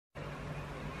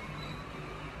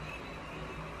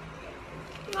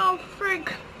Oh,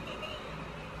 frick.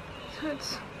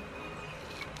 Hurts.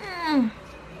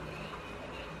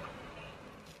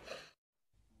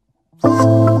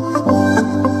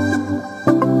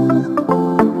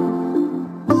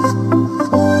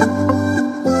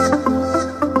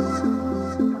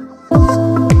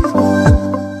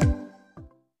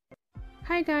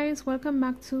 Hi guys, welcome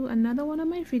back to another one of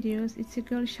my videos. It's your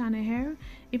girl Shana here.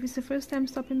 If it's the first time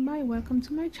stopping by, welcome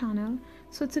to my channel.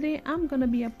 So today I'm gonna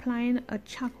be applying a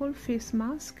charcoal face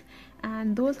mask,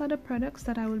 and those are the products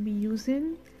that I will be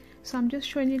using. So I'm just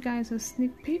showing you guys a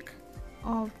sneak peek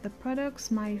of the products: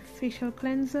 my facial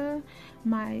cleanser,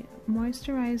 my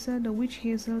moisturizer, the witch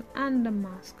hazel, and the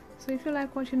mask. So if you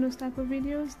like watching those type of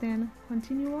videos, then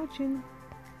continue watching.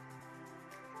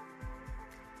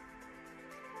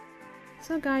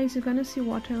 So guys, you're gonna see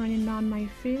water running down my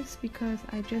face because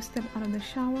I just stepped out of the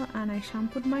shower and I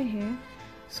shampooed my hair.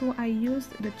 So I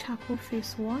used the charcoal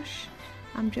face wash.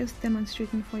 I'm just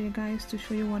demonstrating for you guys to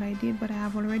show you what I did, but I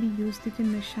have already used it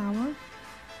in the shower.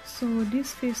 So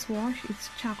this face wash, it's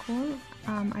charcoal.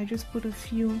 I just put a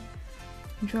few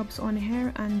drops on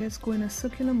hair and just go in a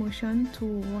circular motion to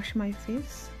wash my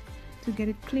face to get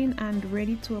it clean and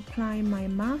ready to apply my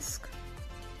mask.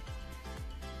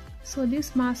 So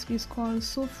this mask is called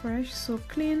So Fresh So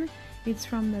Clean. It's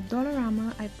from the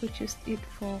Dollarama. I purchased it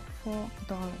for $4.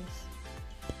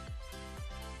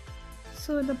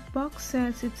 So the box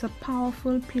says it's a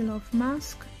powerful peel-off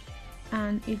mask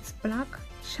and it's black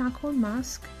charcoal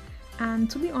mask. And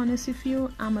to be honest with you,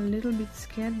 I'm a little bit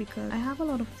scared because I have a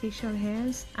lot of facial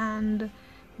hairs, and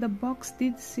the box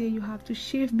did say you have to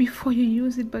shave before you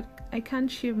use it, but I can't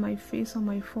shave my face or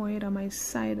my forehead or my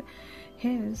side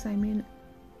hairs. I mean,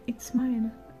 it's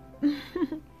mine.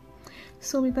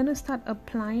 So we're gonna start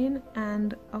applying,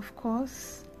 and of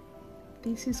course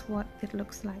this is what it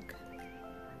looks like.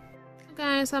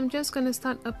 Guys, I'm just gonna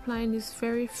start applying this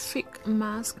very thick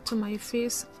mask to my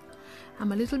face.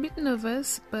 I'm a little bit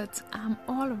nervous, but I'm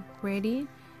all ready.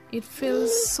 It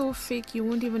feels so thick you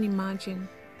won't even imagine.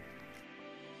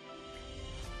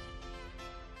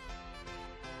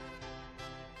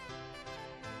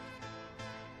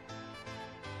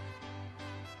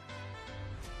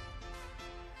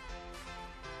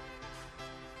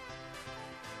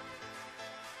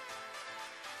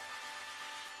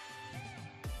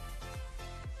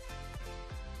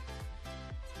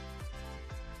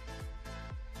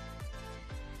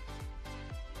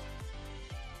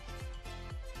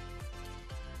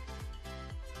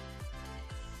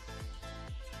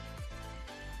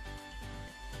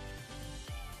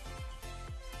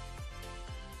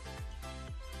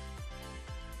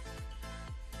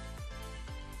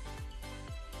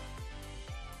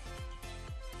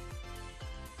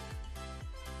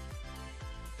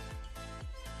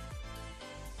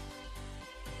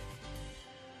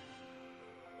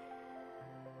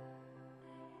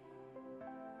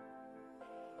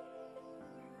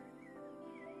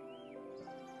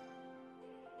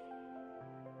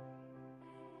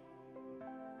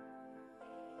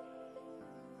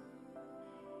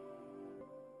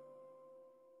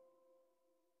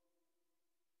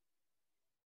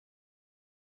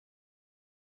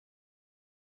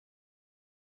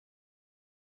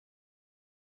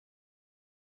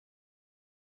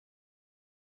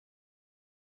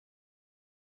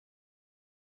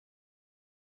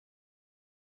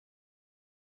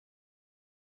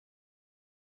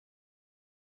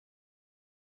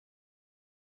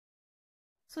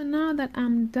 So now that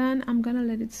I'm done, I'm gonna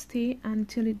let it stay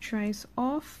until it dries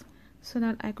off so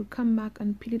that I could come back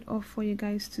and peel it off for you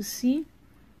guys to see.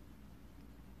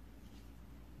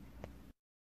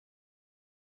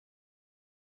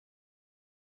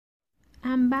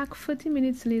 I'm back 30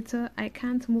 minutes later. I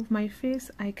can't move my face,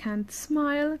 I can't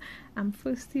smile, I'm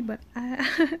thirsty, but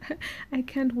I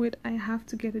can't wait. I have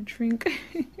to get a drink.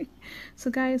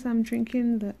 So guys, I'm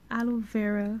drinking the aloe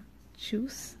vera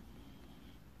juice.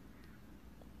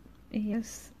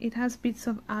 Yes, it has bits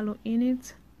of aloe in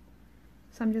it,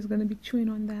 so I'm just gonna be chewing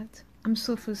on that. I'm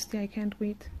so thirsty, I can't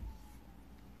wait.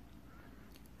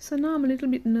 So now I'm a little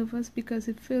bit nervous because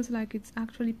it feels like it's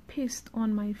actually paste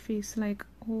on my face. Like,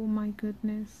 oh my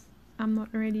goodness, I'm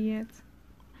not ready yet.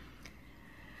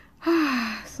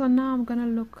 So now I'm gonna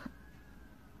look,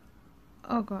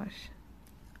 oh gosh,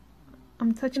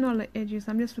 I'm touching all the edges.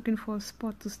 I'm just looking for a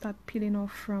spot to start peeling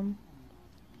off from.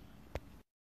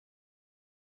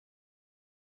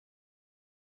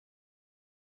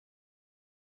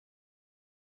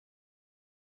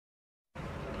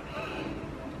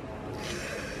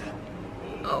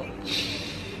 Ouch.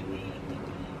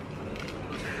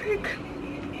 Frick.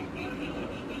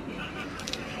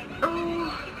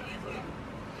 Oh.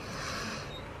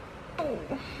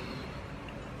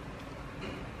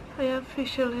 I have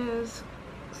facial hairs,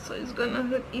 so it's gonna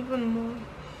hurt even more.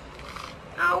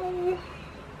 Ow!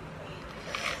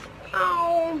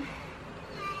 Ow!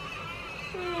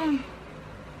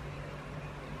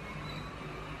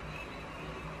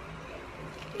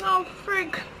 Oh,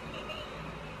 frick!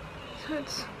 It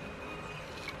hurts.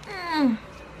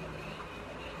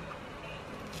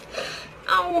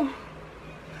 Ow!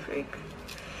 Frick.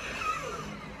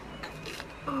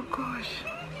 Oh gosh.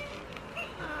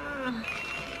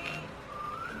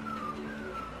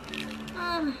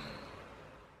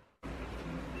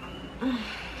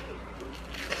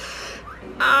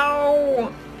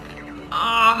 Ow!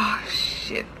 Ah,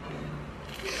 shit.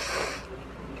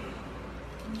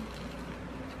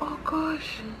 Oh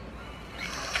gosh.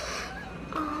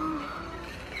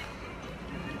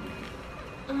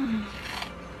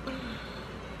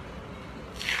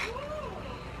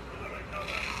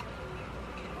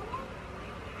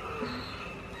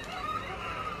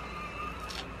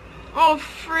 Oh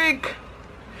frick!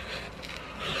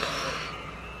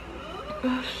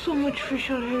 There's so much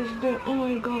facial hairs there. Oh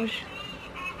my gosh.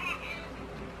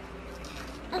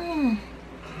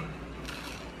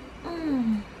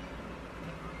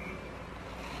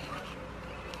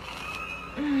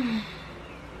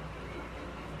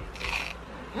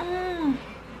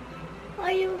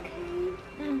 Are you okay?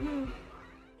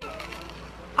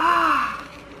 Ah!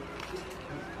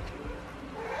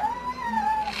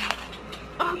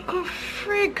 Oh, good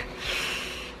freak!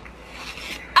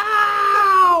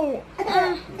 Ow!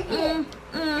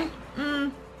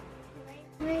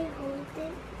 May I hold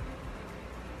it?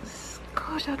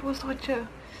 Gosh, that was such a...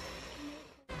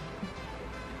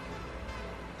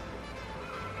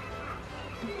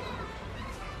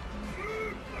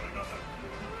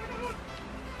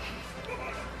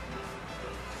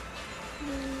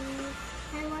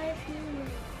 I want to feel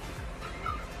it.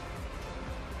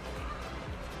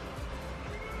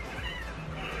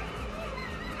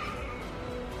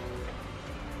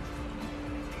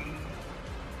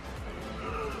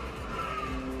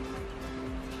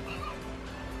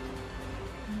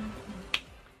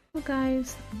 So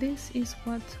guys, this is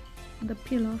what the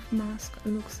peel-off mask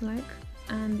looks like,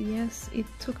 and yes, it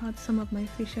took out some of my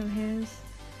facial hairs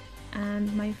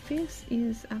and my face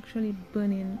is actually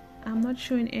burning. I'm not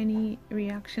showing any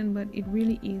reaction, but it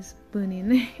really is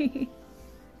burning.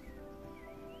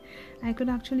 I could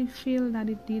actually feel that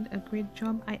it did a great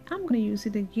job. I am going to use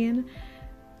it again,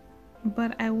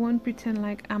 but I won't pretend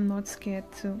like I'm not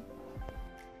scared to.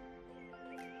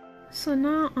 So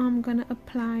now I'm gonna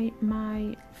apply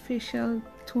my facial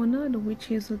toner, the witch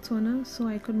hazel toner, so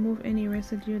I could move any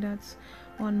residue that's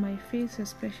on my face,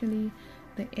 especially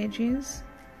the edges.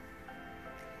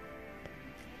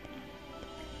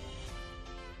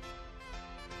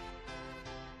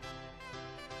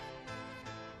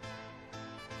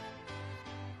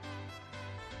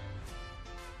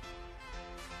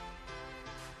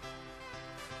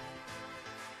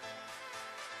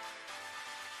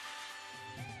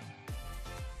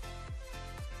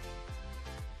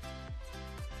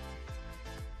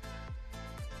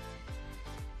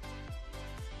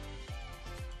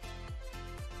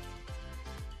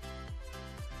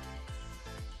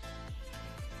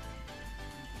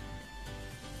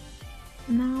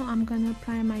 Now I'm gonna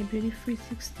apply my Beauty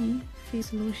 360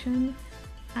 face lotion.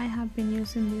 I have been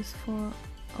using this for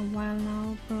a while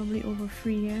now, probably over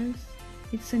 3 years.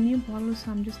 It's a new bottle,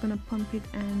 so I'm just gonna pump it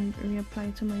and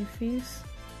reapply to my face.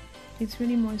 It's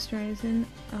really moisturizing.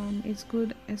 It's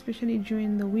good especially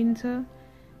during the winter.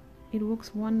 It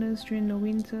works wonders during the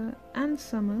winter and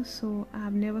summer, so I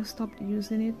have never stopped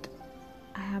using it.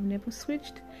 I have never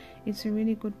switched. It's a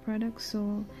really good product,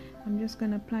 so I'm just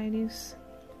gonna apply this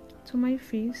to my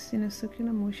face in a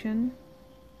circular motion,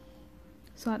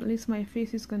 so at least my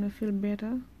face is gonna feel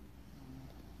better.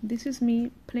 This is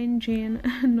me, plain Jane,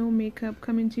 no makeup,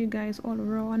 coming to you guys all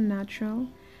raw and natural.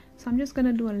 So I'm just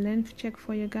gonna do a length check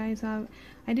for you guys.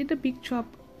 I did a big chop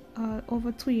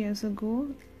over 2 years ago,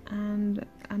 and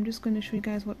I'm just gonna show you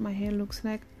guys what my hair looks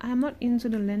like. I'm not into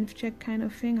the length check kind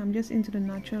of thing. I'm just into the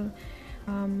natural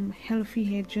healthy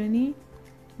hair journey.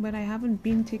 But I haven't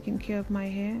been taking care of my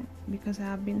hair because I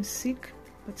have been sick,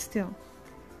 but still.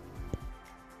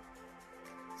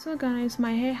 So guys,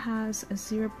 my hair has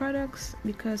 0 products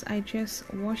because I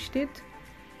just washed it.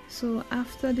 So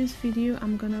after this video,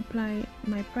 I'm gonna apply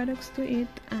my products to it,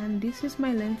 and this is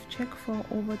my length check for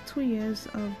over 2 years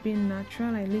of being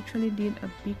natural. I literally did a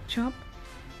big chop,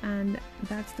 and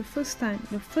that's the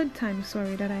third time,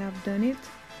 sorry, that I have done it.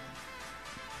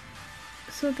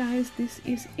 So guys, this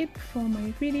is it for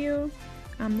my video.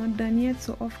 I'm not done yet,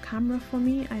 so off camera for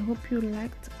me. I hope you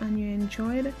liked and you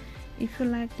enjoyed. If you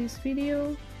like this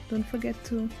video, don't forget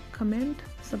to comment,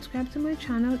 subscribe to my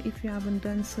channel if you haven't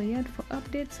done so yet for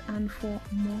updates and for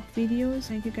more videos.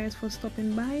 Thank you guys for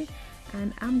stopping by,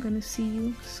 and I'm gonna see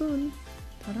you soon.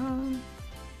 Ta-da!